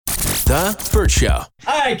The Burt Show.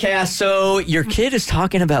 All right, Cass, so your kid is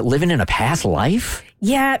talking about living in a past life?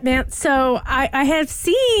 Yeah, man. So I have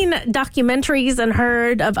seen documentaries and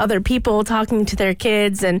heard of other people talking to their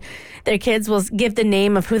kids, and their kids will give the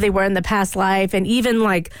name of who they were in the past life, and even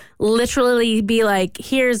like literally be like,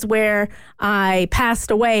 here's where I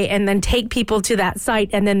passed away, and then take people to that site,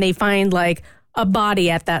 and then they find like a body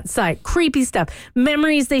at that site. Creepy stuff.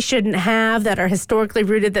 Memories they shouldn't have that are historically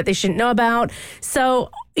rooted that they shouldn't know about. So,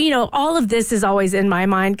 all of this is always in my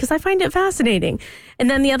mind because I find it fascinating. And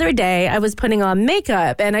then the other day I was putting on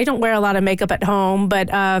makeup, and I don't wear a lot of makeup at home,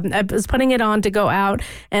 but I was putting it on to go out,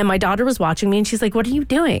 and my daughter was watching me, and she's like, what are you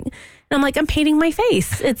doing? And I'm like, I'm painting my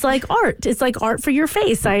face. It's like art. It's like art for your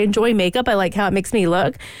face. I enjoy makeup. I like how it makes me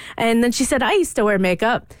look. And then she said, I used to wear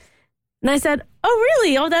makeup. And I said, oh,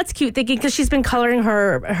 really? Oh, that's cute. Thinking because she's been coloring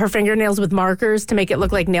her fingernails with markers to make it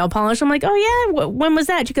look like nail polish. I'm like, oh, yeah. When was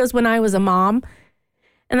that? She goes, when I was a mom.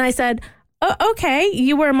 And I said, oh, okay.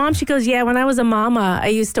 You were a mom? She goes, yeah, when I was a mama, I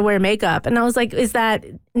used to wear makeup. And I was like, is that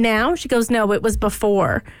now? She goes, no, it was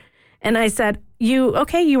before. And I said, you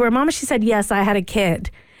were a mama? She said, yes, I had a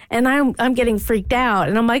kid. And I'm getting freaked out.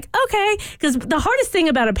 And I'm like, okay. Because the hardest thing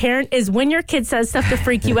about a parent is when your kid says stuff to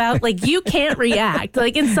freak you out, like you can't react.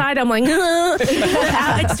 Like inside, I'm like,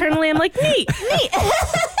 externally, I'm like, neat.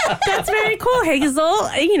 That's very cool, Hazel.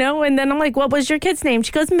 And then I'm like, what was your kid's name?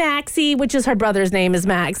 She goes, Maxie, which is her brother's name is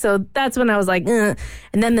Max. So that's when I was like, And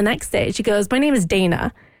then the next day she goes, my name is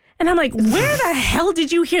Dana. And I'm like, where the hell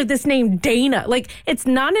did you hear this name Dana? Like, it's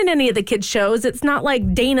not in any of the kids' shows. It's not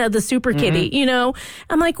like Dana the super kitty,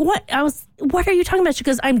 I'm like, what? What are you talking about? She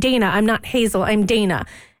goes, I'm Dana. I'm not Hazel. I'm Dana.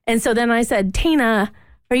 And so then I said, Dana,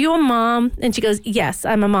 are you a mom? And she goes, yes,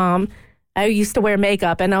 I'm a mom. I used to wear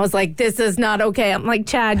makeup. And I was like, this is not okay. I'm like,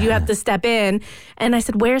 Chad, you have to step in. And I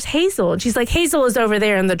said, where's Hazel? And she's like, Hazel is over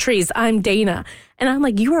there in the trees. I'm Dana. And I'm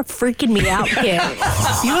like, you are freaking me out, kid.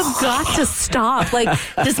 You have got to stop. Like,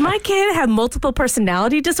 does my kid have multiple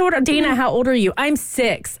personality disorder? Dana, how old are you? I'm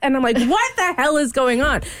 6. And I'm like, what the hell is going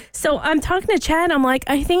on? So I'm talking to Chad. I'm like,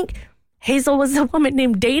 I think Hazel was a woman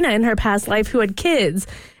named Dana in her past life who had kids.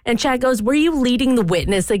 And Chad goes, were you leading the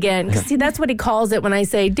witness again? Because see, that's what he calls it when I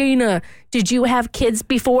say, Dana, did you have kids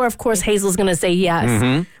before? Of course, Hazel's going to say yes.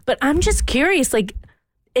 Mm-hmm. But I'm just curious, like,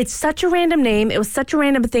 it's such a random name. It was such a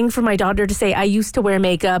random thing for my daughter to say, I used to wear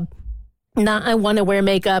makeup. Not I want to wear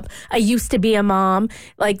makeup. I used to be a mom,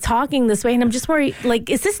 like talking this way. And I'm just worried, like,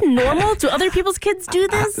 is this normal? Do other people's kids do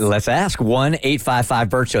this? Let's ask.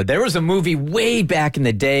 1-855-BURT Show. There was a movie way back in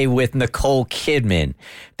the day with Nicole Kidman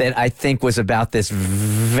that I think was about this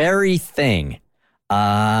very thing.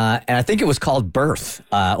 And I think it was called Birth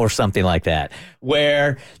or something like that,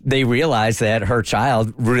 where they realized that her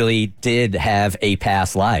child really did have a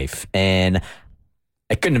past life. And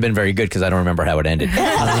it couldn't have been very good because I don't remember how it ended.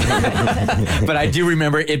 But I do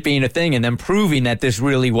remember it being a thing and them proving that this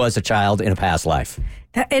really was a child in a past life.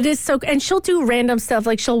 It is so, and she'll do random stuff.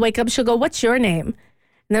 Like she'll wake up, she'll go, what's your name?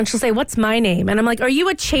 And then she'll say, what's my name? And I'm like, are you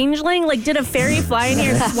a changeling? Like, did a fairy fly in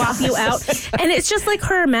here and swap you out? And it's just like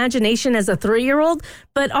her imagination as a 3-year-old.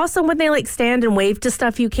 But also when they like stand and wave to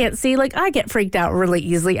stuff you can't see, like I get freaked out really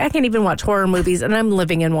easily. I can't even watch horror movies and I'm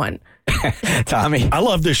living in one. Tommy? I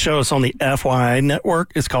love this show. It's on the FYI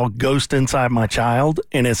network. It's called Ghost Inside My Child.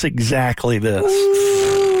 And it's exactly this.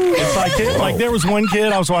 Ooh. It's like there was one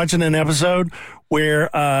kid, I was watching an episode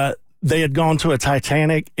where, they had gone to a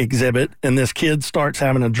Titanic exhibit, and this kid starts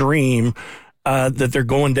having a dream that they're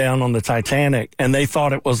going down on the Titanic, and they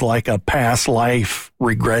thought it was like a past life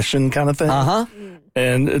regression kind of thing. Uh-huh.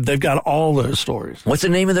 And they've got all those stories. What's the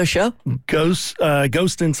name of the show? Ghost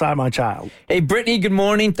Inside My Child. Hey, Brittany, good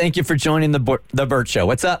morning. Thank you for joining the Burt Show.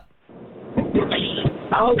 What's up?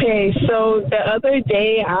 Okay, so the other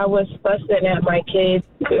day I was fussing at my kid.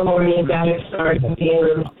 Good morning, guys. Sorry for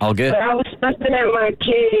being all good. But I was fussing at my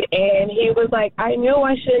kid, and he was like, I knew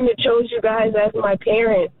I shouldn't have chose you guys as my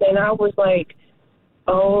parents. And I was like,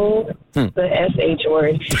 oh, the SH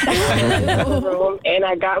word. And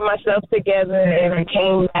I got myself together, and I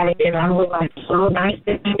came back, and I was like so nice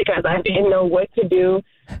to him because I didn't know what to do.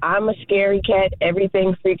 I'm a scary cat.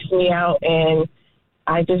 Everything freaks me out, and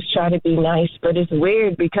I just try to be nice, but it's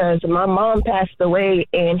weird because my mom passed away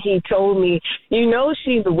and he told me,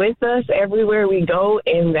 she's with us everywhere we go,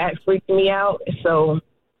 and that freaked me out. So,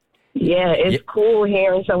 yeah, it's cool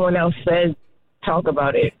hearing someone else talk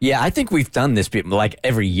about it. Yeah, I think we've done this, like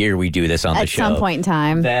every year we do this on the At show. some point in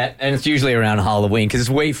time. And it's usually around Halloween because it's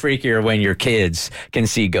way freakier when your kids can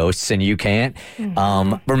see ghosts and you can't.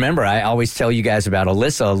 Remember, I always tell you guys about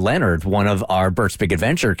Alyssa Leonard, one of our Bert's Big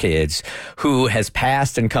Adventure kids, who has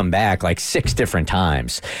passed and come back like 6 different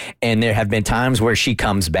times. And there have been times where she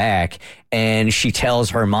comes back and she tells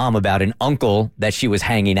her mom about an uncle that she was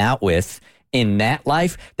hanging out with in that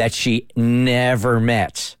life that she never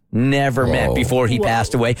met before he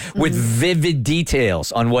passed away, with vivid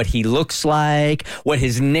details on what he looks like, what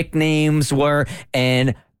his nicknames were,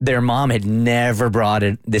 and their mom had never brought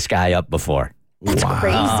this guy up before. That's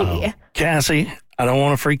crazy. Cassie, I don't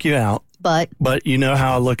want to freak you out, But you know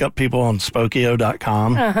how I look up people on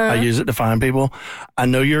Spokeo.com? I use it to find people. I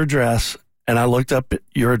know your address, and I looked up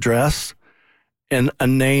your address, and a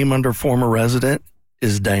name under former resident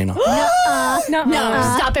is Dana. No,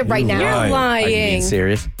 stop it right now. You're Are you lying. being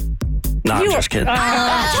serious? No, I'm just kidding.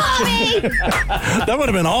 Tommy! That would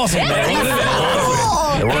have been awesome, man.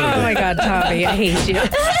 Oh my God, Tommy, I hate you.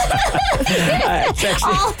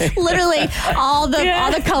 Literally, all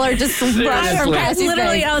the color just rushed from Seriously. Cassie's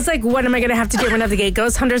Literally, face. I was like, what am I going to have to do? I'm going to have to get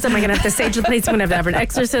ghost hunters. Am I going to have to stage the place? I'm going to have to have an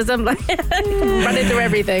exorcism. Running through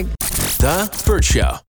everything. The Burt Show.